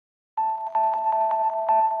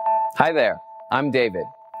Hi there, I'm David,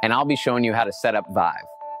 and I'll be showing you how to set up VIVE.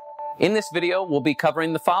 In this video, we'll be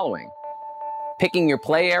covering the following: picking your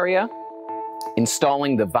play area,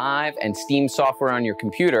 installing the VIVE and Steam software on your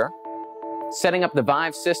computer, setting up the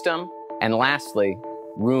VIVE system, and lastly,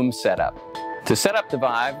 room setup. To set up the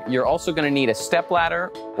VIVE, you're also going to need a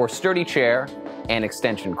stepladder or sturdy chair and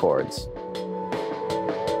extension cords.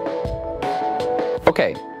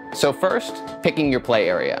 Okay, so first, picking your play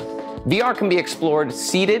area. VR can be explored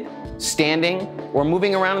seated, standing, or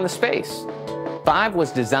moving around in the space. VIVE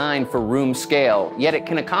was designed for room scale, yet it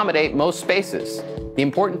can accommodate most spaces. The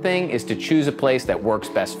important thing is to choose a place that works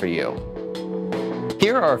best for you.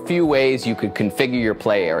 Here are a few ways you could configure your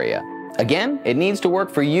play area. Again, it needs to work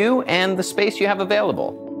for you and the space you have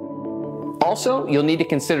available. Also, you'll need to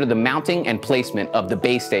consider the mounting and placement of the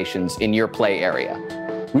base stations in your play area.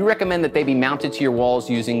 We recommend that they be mounted to your walls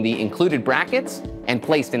using the included brackets and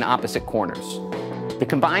placed in opposite corners. The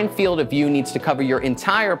combined field of view needs to cover your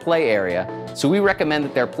entire play area, so we recommend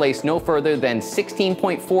that they're placed no further than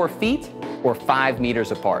 16.4 feet or 5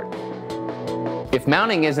 meters apart. If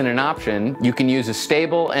mounting isn't an option, you can use a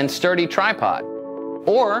stable and sturdy tripod,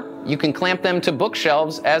 or you can clamp them to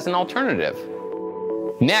bookshelves as an alternative.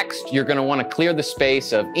 Next, you're going to want to clear the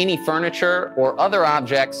space of any furniture or other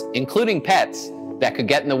objects, including pets, that could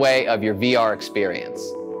get in the way of your VR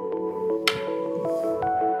experience.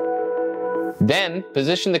 Then,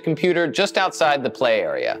 position the computer just outside the play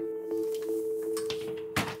area.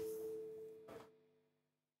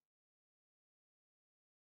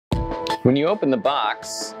 When you open the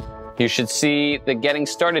box, you should see the Getting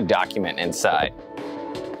Started document inside.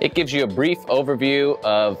 It gives you a brief overview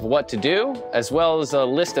of what to do, as well as a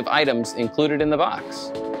list of items included in the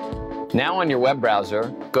box. Now on your web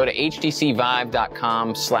browser, go to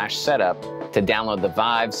htcvive.com/setup to download the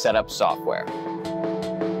VIVE setup software.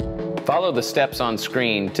 Follow the steps on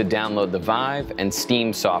screen to download the VIVE and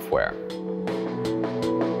Steam software.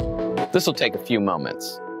 This will take a few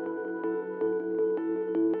moments.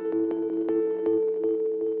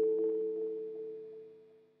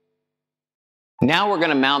 Now we're going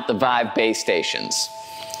to mount the VIVE base stations.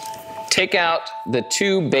 Take out the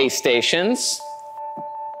 2 base stations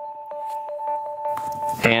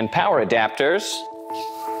and power adapters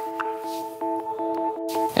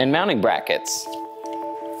and mounting brackets.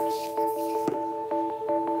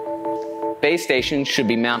 Base stations should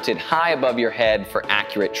be mounted high above your head for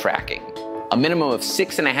accurate tracking. A minimum of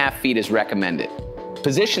 6.5 feet is recommended.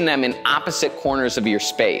 Position them in opposite corners of your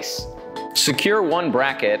space. Secure one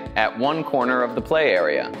bracket at one corner of the play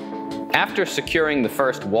area. After securing the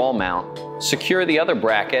first wall mount, secure the other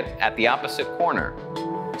bracket at the opposite corner.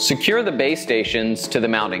 Secure the base stations to the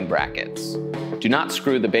mounting brackets. Do not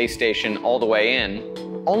screw the base station all the way in,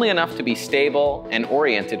 only enough to be stable and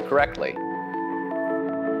oriented correctly.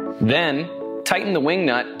 Then, tighten the wing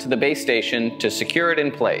nut to the base station to secure it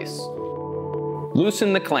in place.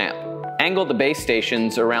 Loosen the clamp. Angle the base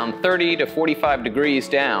stations around 30 to 45 degrees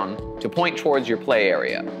down to point towards your play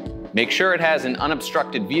area. Make sure it has an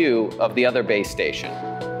unobstructed view of the other base station.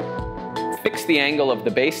 Fix the angle of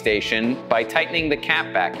the base station by tightening the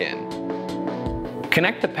cap back in.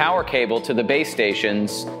 Connect the power cable to the base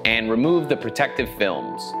stations and remove the protective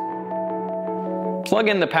films. Plug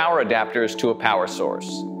in the power adapters to a power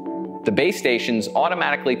source. The base stations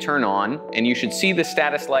automatically turn on, and you should see the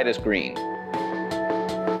status light as green.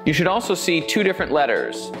 You should also see 2 different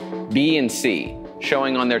letters, B and C,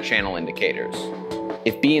 showing on their channel indicators.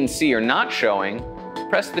 If B and C are not showing,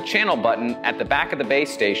 press the channel button at the back of the base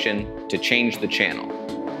station to change the channel.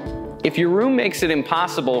 If your room makes it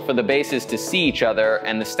impossible for the bases to see each other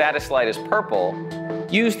and the status light is purple,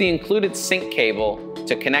 use the included sync cable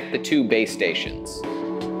to connect the 2 base stations.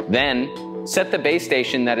 Then, set the base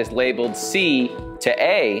station that is labeled C to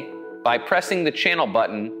A by pressing the channel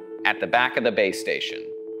button at the back of the base station.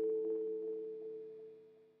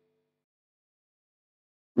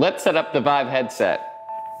 Let's set up the VIVE headset.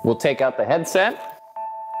 We'll take out the headset,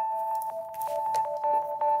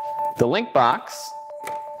 the link box,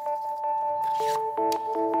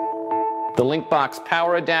 the link box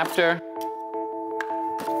power adapter,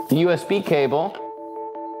 the USB cable,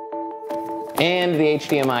 and the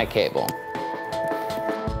HDMI cable.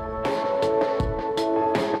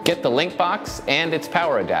 Get the link box and its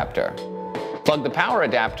power adapter. Plug the power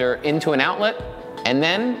adapter into an outlet and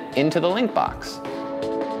then into the link box.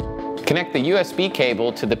 Connect the USB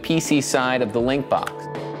cable to the PC side of the link box.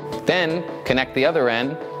 Then connect the other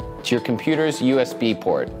end to your computer's USB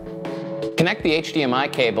port. Connect the HDMI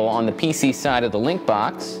cable on the PC side of the link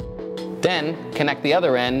box. Then connect the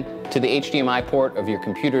other end to the HDMI port of your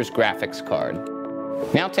computer's graphics card.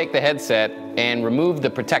 Now take the headset and remove the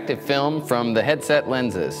protective film from the headset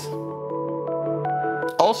lenses.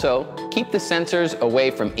 Also, keep the sensors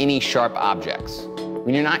away from any sharp objects.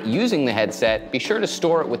 When you're not using the headset, be sure to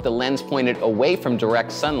store it with the lens pointed away from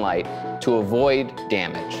direct sunlight to avoid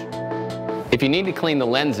damage. If you need to clean the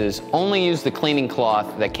lenses, only use the cleaning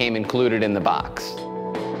cloth that came included in the box.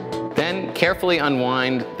 Then carefully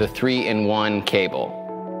unwind the 3-in-1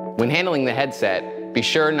 cable. When handling the headset, be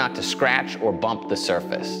sure not to scratch or bump the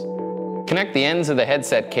surface. Connect the ends of the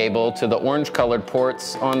headset cable to the orange-colored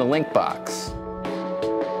ports on the link box.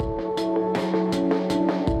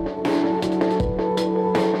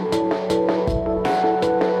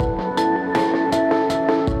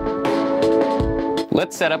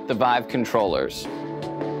 Let's set up the VIVE controllers.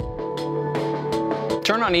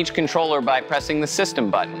 Turn on each controller by pressing the System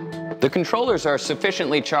button. The controllers are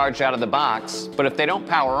sufficiently charged out of the box, but if they don't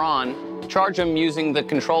power on, charge them using the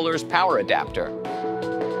controller's power adapter.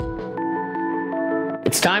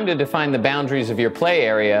 It's time to define the boundaries of your play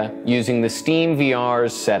area using the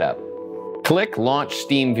Steamvr's setup. Click Launch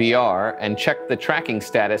Steamvr and check the tracking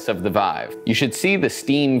status of the VIVE. You should see the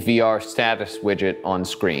Steamvr status widget on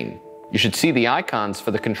screen. You should see the icons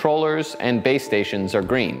for the controllers and base stations are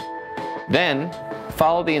green. Then,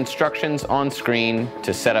 follow the instructions on screen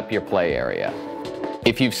to set up your play area.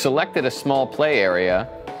 If you've selected a small play area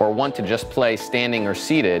or want to just play standing or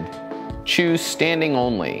seated, choose standing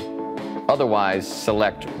only. Otherwise,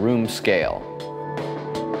 select room scale.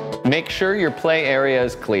 Make sure your play area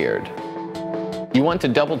is cleared. You want to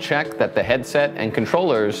double check that the headset and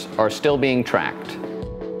controllers are still being tracked.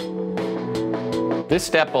 This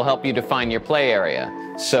step will help you define your play area.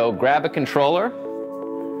 So grab a controller,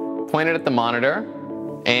 point it at the monitor,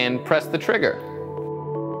 and press the trigger.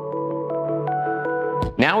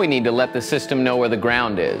 Now we need to let the system know where the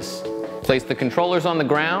ground is. Place the controllers on the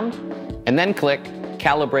ground, and then click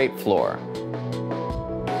Calibrate Floor.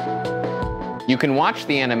 You can watch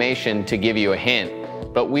the animation to give you a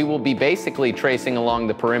hint, but we will be basically tracing along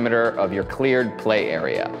the perimeter of your cleared play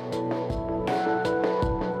area.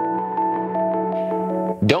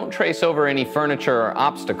 Don't trace over any furniture or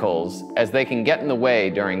obstacles, as they can get in the way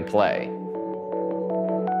during play.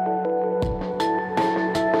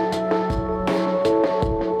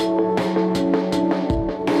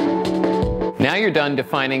 Now you're done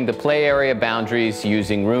defining the play area boundaries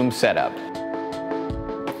using room setup.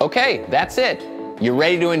 Okay, that's it. You're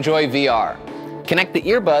ready to enjoy VR. Connect the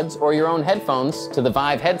earbuds or your own headphones to the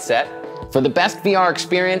VIVE headset. For the best VR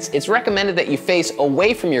experience, it's recommended that you face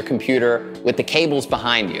away from your computer with the cables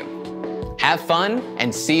behind you. Have fun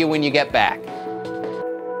and see you when you get back.